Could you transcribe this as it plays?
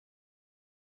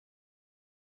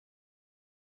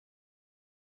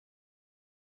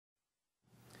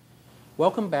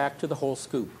Welcome back to The Whole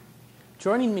Scoop.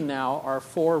 Joining me now are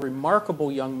four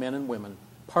remarkable young men and women,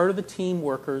 part of the team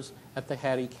workers at the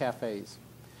Hattie Cafes.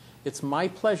 It's my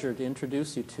pleasure to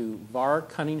introduce you to Var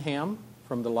Cunningham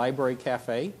from the Library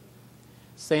Cafe,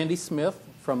 Sandy Smith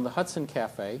from the Hudson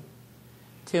Cafe,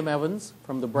 Tim Evans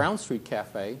from the Brown Street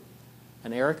Cafe,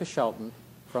 and Erica Shelton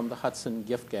from the Hudson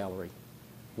Gift Gallery.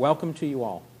 Welcome to you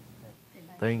all.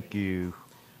 Thank you.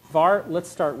 Var, let's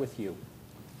start with you.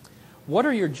 What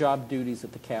are your job duties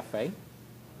at the cafe?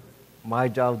 My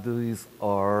job duties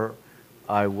are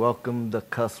I welcome the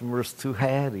customers to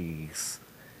Hattie's.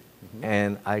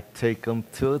 And I take them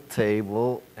to a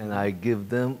table and I give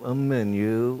them a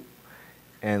menu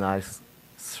and I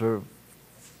serve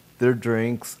their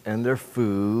drinks and their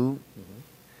food.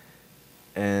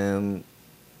 And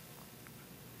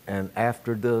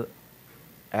after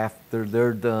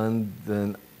they're done,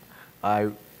 then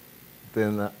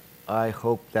I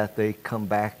hope that they come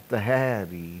back to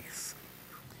Hattie's.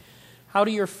 How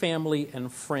do your family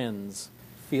and friends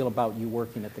feel about you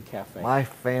working at the cafe? My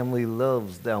family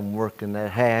loves them working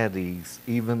at Hattie's.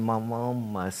 Even my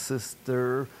mom, my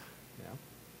sister,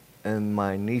 and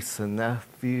my niece and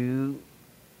nephew.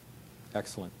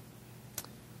 Excellent.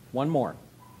 One more.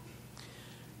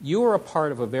 You were a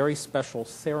part of a very special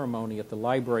ceremony at the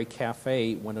Library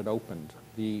Cafe when it opened,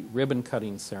 the ribbon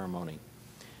cutting ceremony.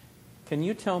 Can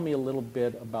you tell me a little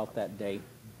bit about that day?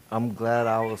 I'm glad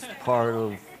I was part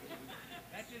of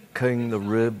cutting the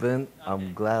ribbon.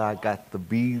 I'm glad I got to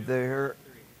be there.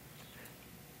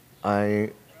 I'm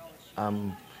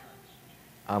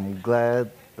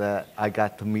glad that I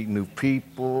got to meet new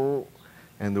people,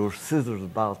 and there were scissors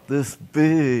about this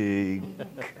big.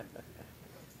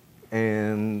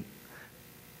 And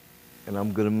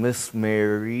I'm gonna miss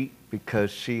Mary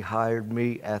because she hired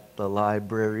me at the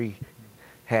Library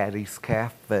Hattie's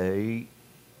Cafe,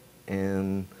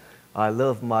 and I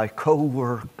love my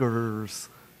co-workers,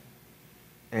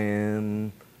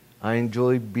 and I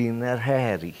enjoy being at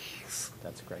Hattie's.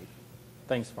 That's great.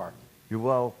 Thanks, Var. You're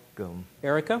welcome.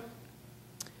 Erica,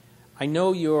 I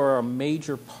know you're a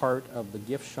major part of the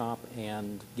gift shop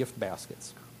and gift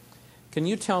baskets. Can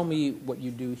you tell me what you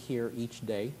do here each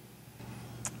day?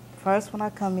 First, when I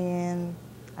come in,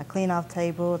 I clean off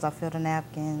tables, I fill the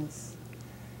napkins,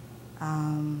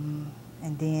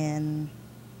 and then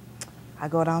I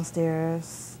go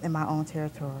downstairs in my own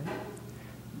territory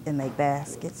and make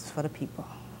baskets for the people.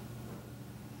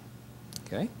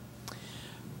 Okay.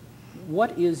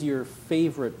 What is your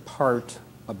favorite part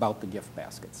about the gift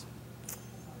baskets?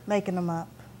 Making them up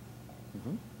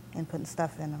and putting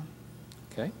stuff in them.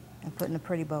 Okay. And putting the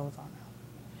pretty bows on them.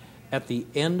 At the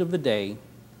end of the day,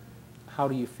 how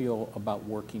do you feel about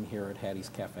working here at Hattie's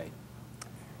Cafe?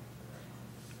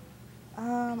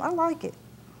 I like it.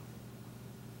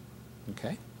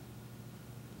 Okay.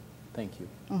 Thank you.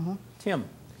 Tim,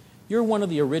 you're one of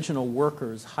the original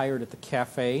workers hired at the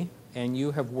cafe, and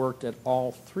you have worked at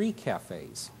all three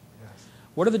cafes. Yes.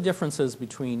 What are the differences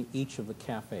between each of the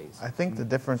cafes? I think the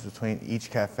difference between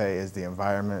each cafe is the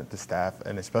environment, the staff,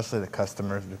 and especially the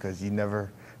customers, because you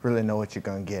never really know what you're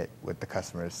going to get with the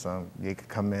customers. So you could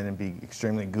come in and be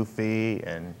extremely goofy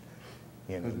and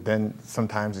then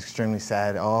sometimes extremely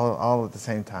sad, all at the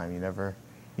same time. You never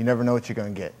know what you're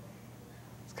going to get.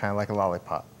 It's kind of like a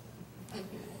lollipop.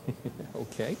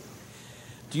 Okay.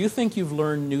 Do you think you've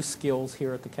learned new skills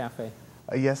here at the cafe?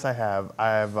 Yes, I have.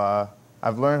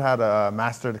 I've learned how to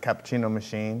master the cappuccino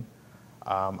machine.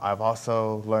 I've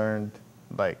also learned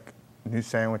like new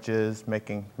sandwiches,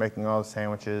 making all the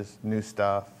sandwiches, new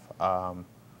stuff,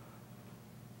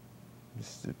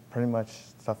 just pretty much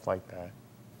stuff like that.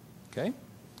 Okay.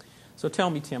 So tell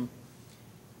me, Tim,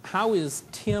 how is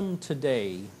Tim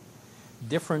today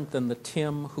different than the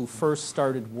Tim who first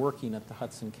started working at the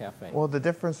Hudson Cafe? Well, the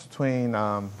difference between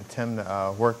the Tim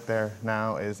that worked there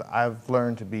now is I've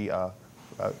learned to be a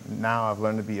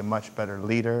much better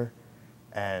leader,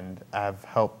 and I've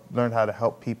learned how to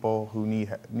help people who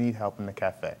need help in the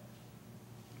cafe.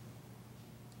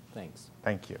 Thanks.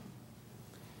 Thank you.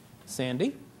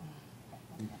 Sandy,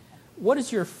 what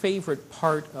is your favorite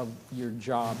part of your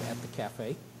job at the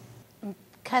cafe?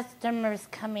 Customers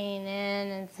coming in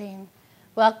and saying,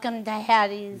 "Welcome to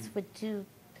Hattie's, would you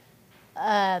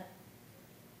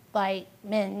like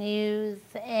menus?"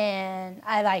 And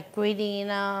I like greeting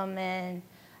them, and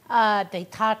they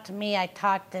talk to me, I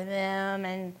talk to them,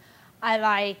 and I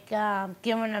like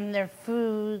giving them their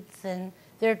foods and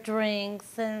their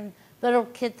drinks, and little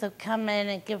kids will come in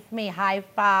and give me high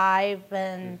five,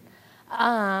 and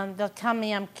they'll tell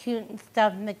me I'm cute and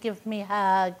stuff, and they give me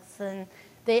hugs, and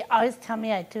they always tell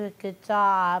me I do a good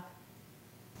job.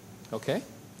 Okay.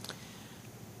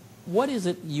 What is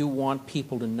it you want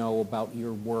people to know about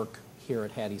your work here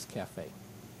at Hattie's Cafe?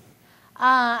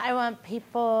 I want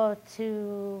people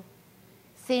to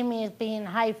see me as being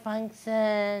high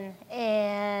function,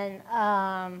 and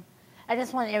I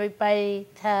just want everybody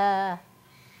to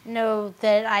know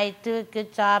that I do a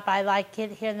good job. I like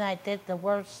it here, and I did the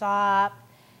workshop,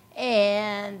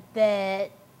 and that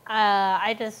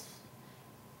I just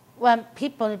want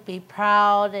people to be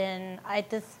proud, and I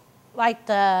just like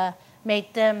to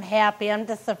make them happy. I'm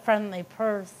just a friendly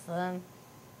person.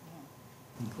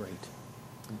 Great.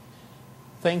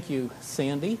 Thank you,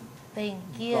 Sandy, Thank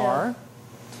you. Gar,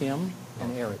 Tim,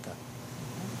 and Erica.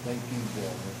 Thank you,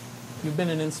 Jennifer. You've been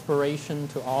an inspiration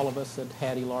to all of us at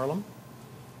Hattie Larlham,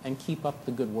 and keep up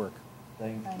the good work.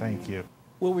 Thank you.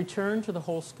 We'll return to the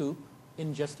Whole Scoop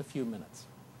in just a few minutes.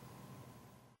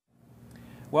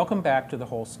 Welcome back to the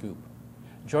Whole Scoop.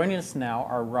 Joining us now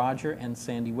are Roger and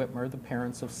Sandy Whitmer, the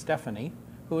parents of Stephanie,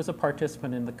 who is a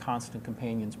participant in the Constant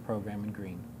Companions program in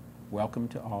Green. Welcome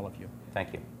to all of you.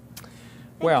 Thank you.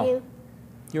 Well, you.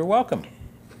 you're welcome.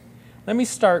 Let me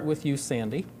start with you,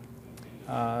 Sandy.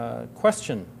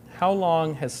 Question, how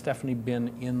long has Stephanie been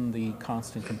in the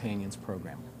Constant Companions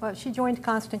program? Well, she joined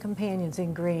Constant Companions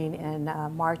in Green in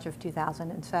March of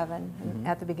 2007,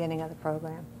 at the beginning of the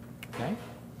program. Okay.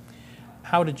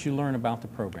 How did you learn about the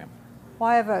program? Well,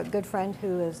 I have a good friend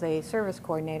who is a service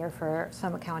coordinator for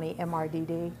Summit County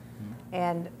MRDD,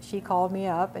 and she called me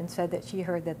up and said that she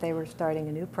heard that they were starting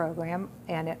a new program,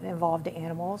 and it involved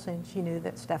animals, and she knew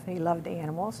that Stephanie loved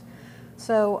animals.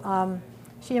 So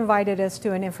she invited us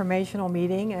to an informational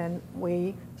meeting, and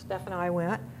Steph and I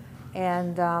went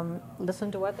and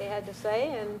listened to what they had to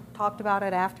say and talked about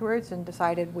it afterwards and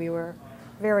decided we were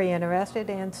very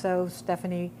interested. And so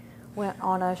Stephanie went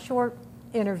on a short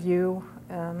interview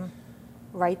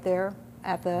right there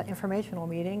at the informational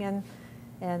meeting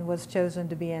and was chosen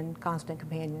to be in Constant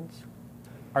Companions.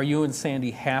 Are you and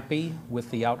Sandy happy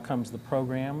with the outcomes of the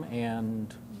program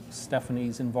and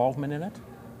Stephanie's involvement in it?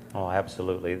 Oh,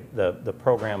 absolutely. The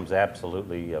program's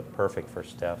absolutely perfect for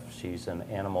Steph. She's an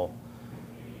animal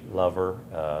lover.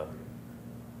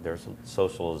 There's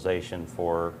socialization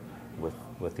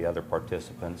with the other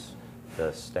participants.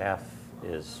 The staff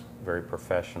is very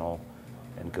professional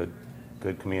and good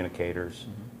communicators,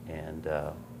 and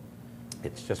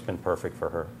it's just been perfect for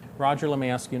her. Roger, let me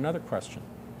ask you another question.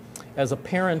 As a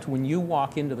parent, when you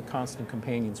walk into the Constant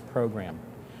Companions program,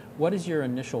 what is your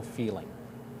initial feeling?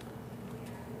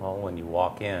 Well, when you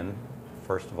walk in,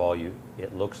 first of all,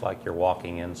 it looks like you're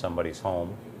walking in somebody's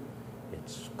home.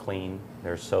 It's clean.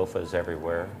 There's sofas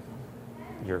everywhere.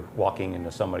 You're walking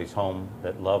into somebody's home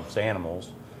that loves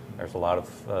animals. There's a lot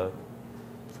of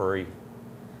furry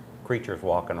creatures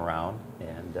walking around,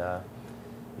 and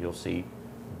you'll see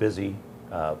busy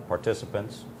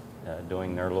participants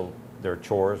doing their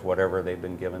chores, whatever they've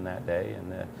been given that day,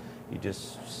 and you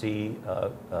just see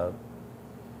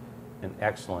an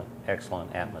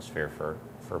excellent atmosphere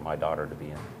for my daughter to be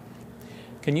in.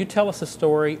 Can you tell us a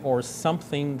story or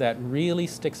something that really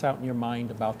sticks out in your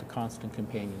mind about the Constant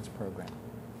Companions program?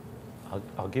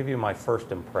 I'll give you my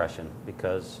first impression,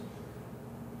 because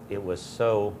it was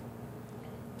so,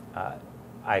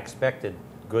 I expected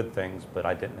good things, but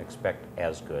I didn't expect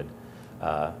as good.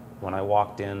 When I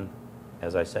walked in,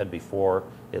 as I said before,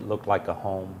 it looked like a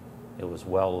home. It was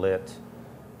well lit.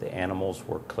 The animals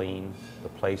were clean. The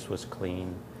place was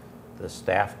clean. The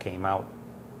staff came out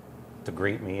to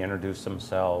greet me, introduce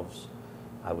themselves.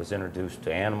 I was introduced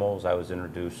to animals. I was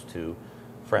introduced to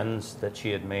friends that she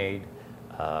had made.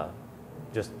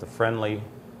 Just the friendly,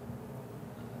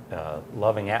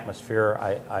 loving atmosphere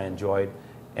I enjoyed,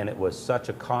 and it was such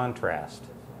a contrast,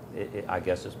 I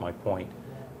guess is my point,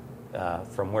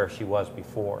 from where she was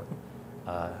before,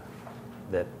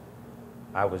 that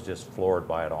I was just floored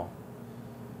by it all.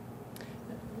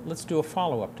 Let's do a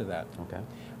follow-up to that. Okay.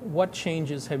 What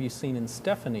changes have you seen in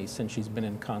Stephanie since she's been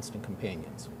in Constant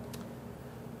Companions?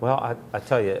 Well, I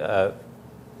tell you,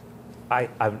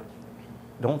 I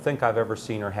don't think I've ever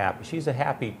seen her happy. She's a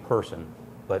happy person,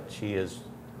 but she is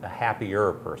a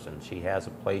happier person. She has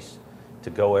a place to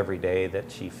go every day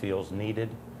that she feels needed,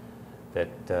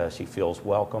 that she feels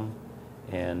welcome,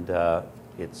 and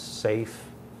it's safe,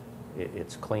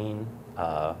 it's clean.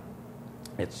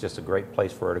 It's just a great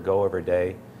place for her to go every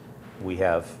day. We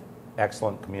have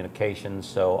excellent communication,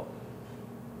 so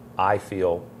I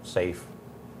feel safe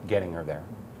getting her there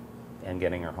and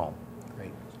getting her home.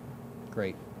 Great.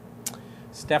 Great.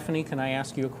 Stephanie, can I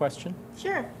ask you a question?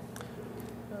 Sure.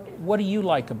 What do you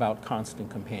like about Constant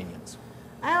Companions?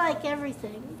 I like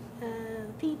everything. The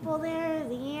people there,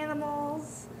 the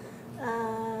animals,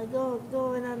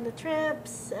 going on the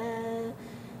trips,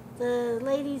 the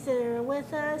ladies that are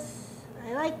with us.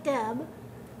 I like Deb.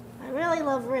 I really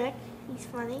love Rick. He's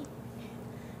funny.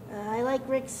 I like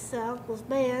Rick's uncle's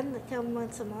band that come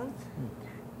once a month.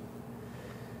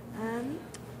 And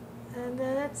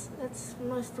that's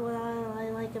most of what I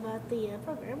like about the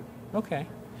program. Okay.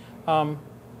 Do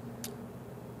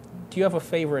you have a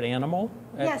favorite animal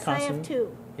at Yes, I have Constant?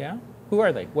 2. Yeah? Who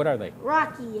are they? What are they?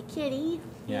 Rocky, a kitty.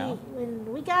 Yeah.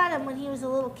 When we got him when he was a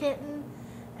little kitten,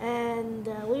 and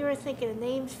we were thinking of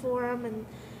names for him, and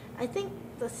I think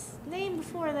the name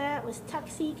before that was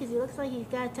Tuxie because he looks like he's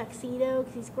got a tuxedo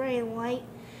because he's gray and white.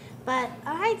 But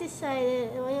I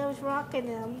decided when I was rocking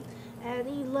him, and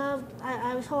he loved.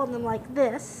 I was holding him like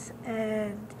this,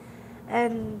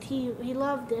 and he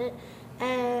loved it.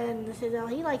 And I said, "Oh,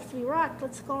 he likes to be rocked.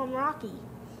 Let's call him Rocky."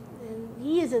 And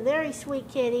he is a very sweet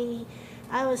kitty.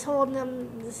 I was holding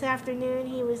him this afternoon.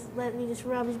 He was letting me just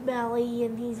rub his belly,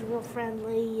 and he's real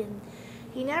friendly. And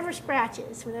he never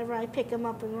scratches whenever I pick him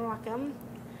up and rock him,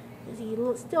 because he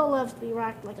still loves to be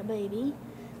rocked like a baby.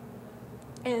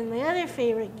 And my other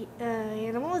favorite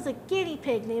animal is a guinea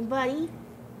pig named Buddy.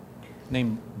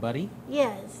 Named Buddy?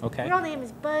 Yes. Okay. Real name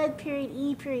is Bud, period,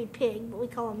 E, period, pig, but we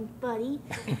call him Buddy.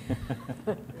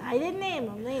 I didn't name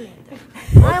him, they named him.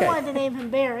 Okay. I wanted to name him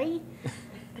Barry.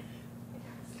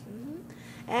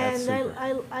 That's And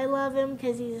super. I love him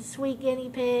because he's a sweet guinea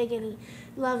pig, and he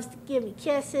loves to give me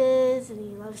kisses, and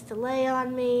he loves to lay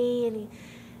on me, and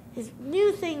his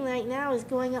new thing right now is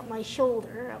going up my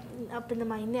shoulder, up into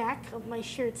my neck, up my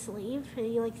shirt sleeve, and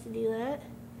he likes to do that.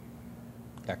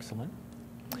 Excellent.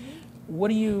 What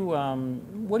do you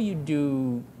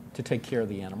do to take care of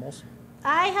the animals?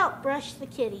 I help brush the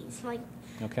kitties. Like,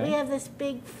 Okay. we have this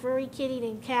big furry kitty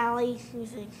named Callie,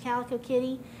 who's a calico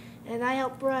kitty, and I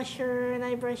help brush her, and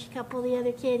I brush a couple of the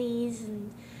other kitties,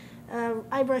 and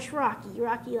I brush Rocky.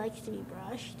 Rocky likes to be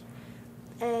brushed.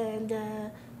 And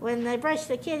when I brush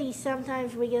the kitties,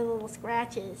 sometimes we get little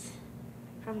scratches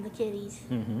from the kitties.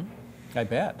 Mm-hmm. I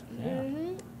bet. Yeah.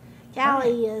 Mm-hmm.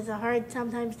 Callie is hard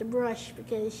sometimes to brush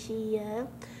because she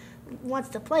wants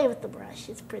to play with the brush.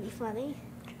 It's pretty funny.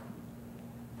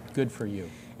 Good for you.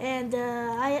 And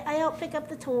I help pick up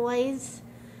the toys,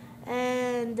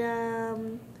 and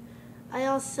I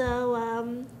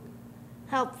also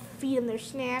help feed them their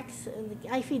snacks. And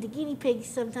I feed the guinea pigs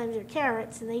sometimes their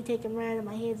carrots, and they take them right out of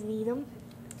my hands and eat them.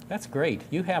 That's great.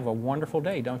 You have a wonderful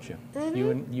day, don't you?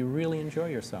 Mm-hmm. You really enjoy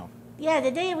yourself. Yeah,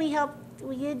 today we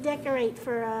did decorate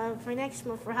for next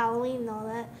month for Halloween and all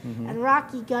that. Mm-hmm. And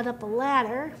Rocky got up a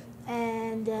ladder,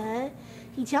 and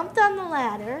he jumped on the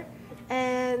ladder,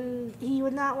 and he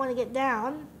would not want to get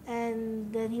down.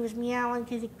 And then he was meowing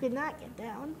because he could not get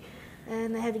down,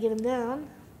 and I had to get him down.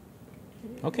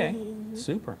 Okay, Mhm.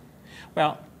 super.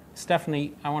 Well,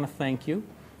 Stephanie, I want to thank you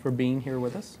for being here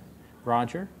with us.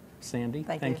 Roger, Sandy,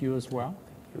 Thank you as well.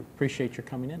 Appreciate your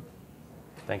coming in.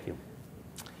 Thank you.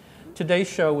 Today's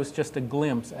show was just a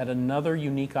glimpse at another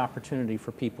unique opportunity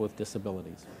for people with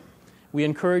disabilities. We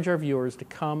encourage our viewers to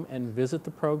come and visit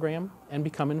the program and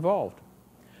become involved.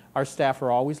 Our staff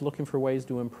are always looking for ways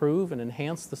to improve and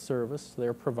enhance the service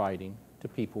they're providing to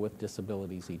people with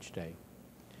disabilities each day.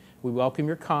 We welcome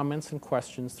your comments and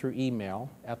questions through email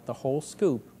at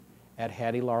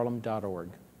thewholescoop@hattielarlham.org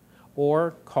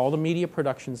or call the Media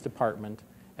Productions Department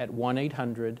at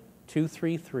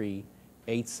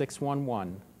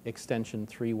 1-800-233-8611, extension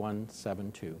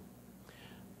 3172.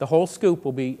 The Whole Scoop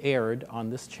will be aired on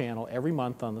this channel every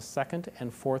month on the second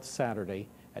and fourth Saturday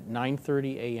at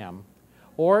 9:30 a.m.,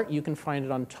 or you can find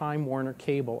it on Time Warner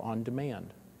Cable on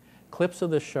demand. Clips of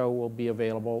this show will be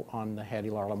available on the Hattie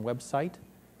Larlham website,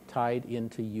 tied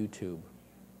into YouTube.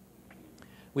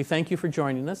 We thank you for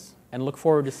joining us and look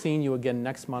forward to seeing you again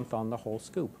next month on The Whole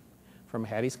Scoop. From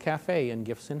Hattie's Cafe and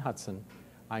Gifts in Hudson,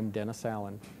 I'm Dennis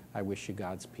Allen. I wish you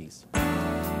God's peace.